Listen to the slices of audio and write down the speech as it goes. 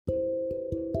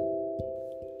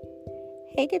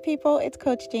Hey, good people, it's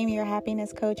Coach Jamie, your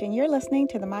happiness coach, and you're listening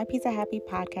to the My Piece of Happy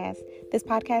podcast. This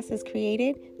podcast is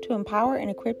created to empower and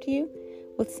equip you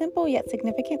with simple yet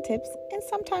significant tips and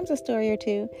sometimes a story or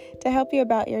two to help you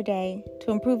about your day, to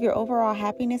improve your overall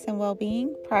happiness and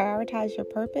well-being, prioritize your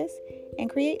purpose, and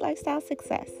create lifestyle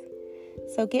success.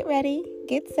 So get ready,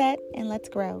 get set, and let's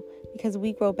grow because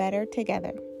we grow better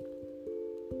together.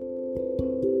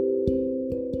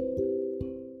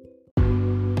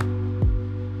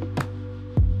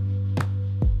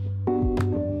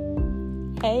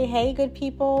 Hey, good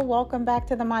people. Welcome back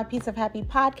to the My Piece of Happy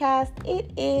podcast.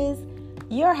 It is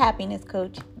your happiness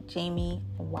coach, Jamie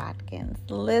Watkins.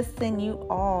 Listen, you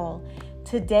all.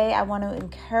 Today, I want to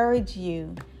encourage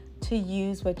you to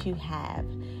use what you have.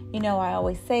 You know, I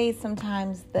always say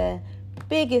sometimes the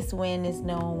biggest win is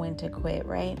knowing when to quit,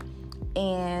 right?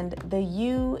 And the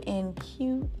U in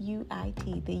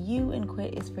QUIT, the U in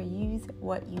quit is for use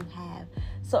what you have.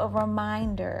 So a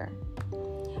reminder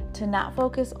to not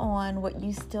focus on what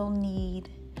you still need,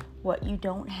 what you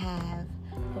don't have,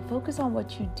 but focus on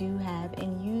what you do have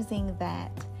and using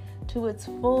that to its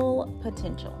full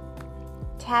potential.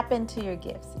 Tap into your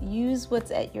gifts. Use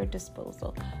what's at your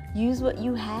disposal. Use what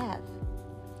you have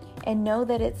and know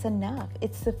that it's enough.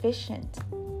 It's sufficient,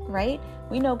 right?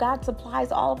 We know God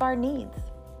supplies all of our needs.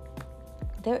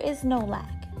 There is no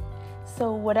lack.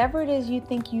 So whatever it is you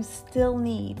think you still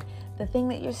need, the thing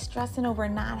that you're stressing over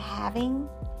not having,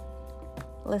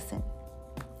 listen,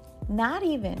 not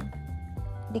even,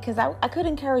 because I could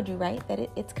encourage you, right, that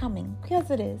it's coming, because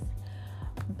it is,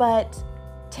 but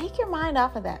take your mind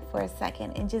off of that for a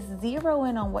second and just zero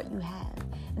in on what you have.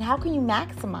 And how can you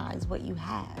maximize what you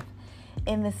have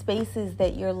in the spaces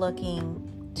that you're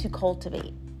looking to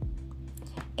cultivate?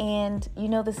 And you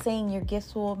know the saying, your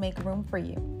gifts will make room for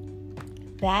you.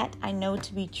 That I know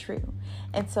to be true.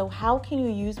 And so how can you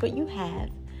use what you have,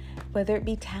 whether it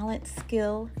be talent,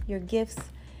 skill, your gifts,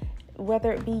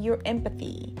 whether it be your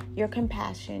empathy, your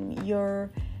compassion, your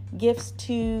gifts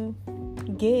to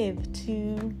give,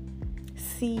 to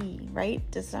see, right?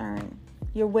 Discern,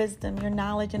 your wisdom, your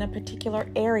knowledge in a particular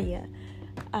area,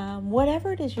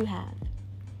 whatever it is you have,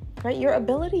 right? Your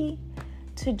ability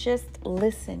to just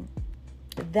listen.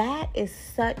 That is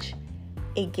such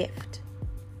a gift.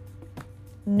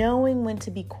 Knowing when to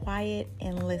be quiet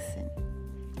and listen.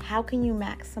 How can you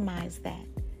maximize that?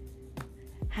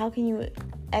 How can you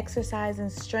exercise and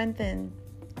strengthen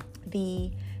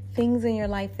the things in your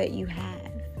life that you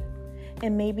have?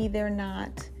 And maybe they're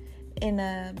not in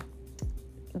a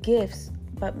gifts,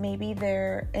 but maybe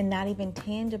they're and not even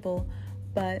tangible,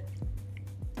 but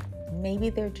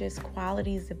maybe they're just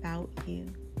qualities about you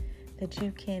that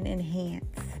you can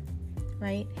enhance,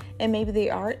 right? And maybe they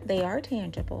are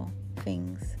tangible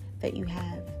things that you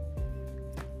have.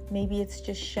 Maybe it's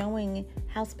just showing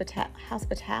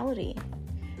hospitality,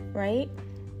 right?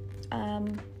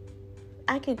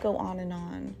 I could go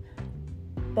on,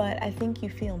 but I think you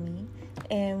feel me.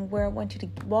 And where I want you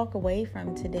to walk away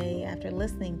from today after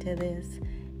listening to this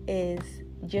is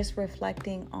just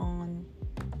reflecting on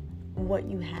what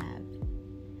you have,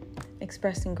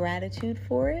 expressing gratitude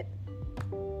for it,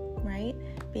 right?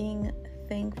 Being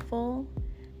thankful,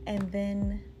 and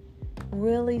then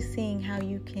really seeing how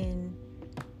you can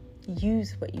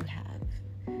use what you have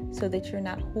so that you're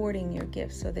not hoarding your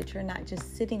gifts, so that you're not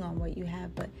just sitting on what you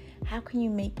have, but how can you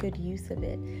make good use of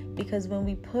it? Because when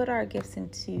we put our gifts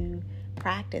into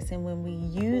practice and when we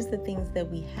use the things that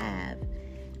we have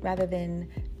rather than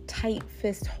tight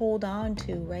fist hold on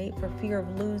to, right, for fear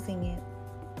of losing it,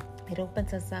 it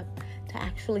opens us up to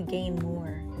actually gain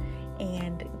more.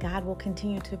 And God will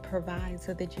continue to provide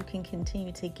so that you can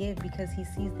continue to give because He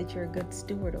sees that you're a good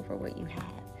steward over what you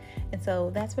have. And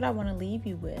so that's what I want to leave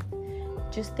you with.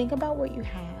 Just think about what you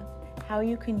have, how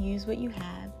you can use what you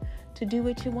have to do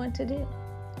what you want to do.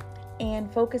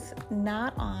 And focus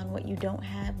not on what you don't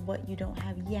have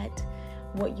yet,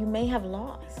 what you may have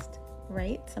lost,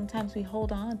 right? Sometimes we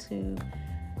hold on to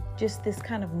just this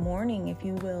kind of mourning, if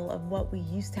you will, of what we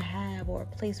used to have or a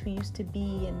place we used to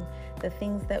be and the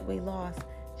things that we lost.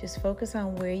 Just focus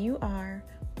on where you are,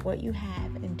 what you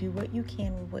have, and do what you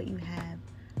can with what you have,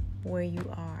 where you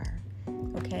are.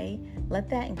 Okay? Let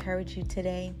that encourage you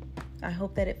today. I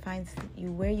hope that it finds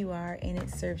you where you are and it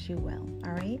serves you well.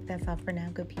 All right? That's all for now,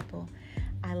 good people.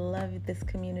 I love this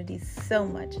community so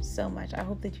much, so much. I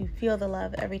hope that you feel the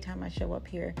love every time I show up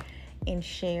here and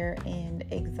share and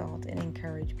exalt and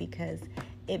encourage, because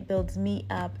it builds me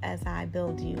up as I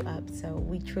build you up. So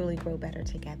we truly grow better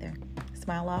together.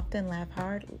 Smile often, laugh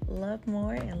hard, love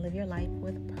more, and live your life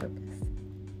with purpose.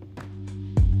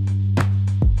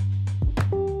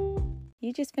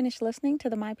 You just finished listening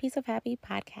to the My Piece of Happy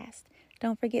podcast.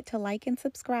 Don't forget to like and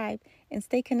subscribe and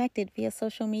stay connected via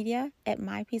social media at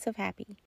My Piece of Happy.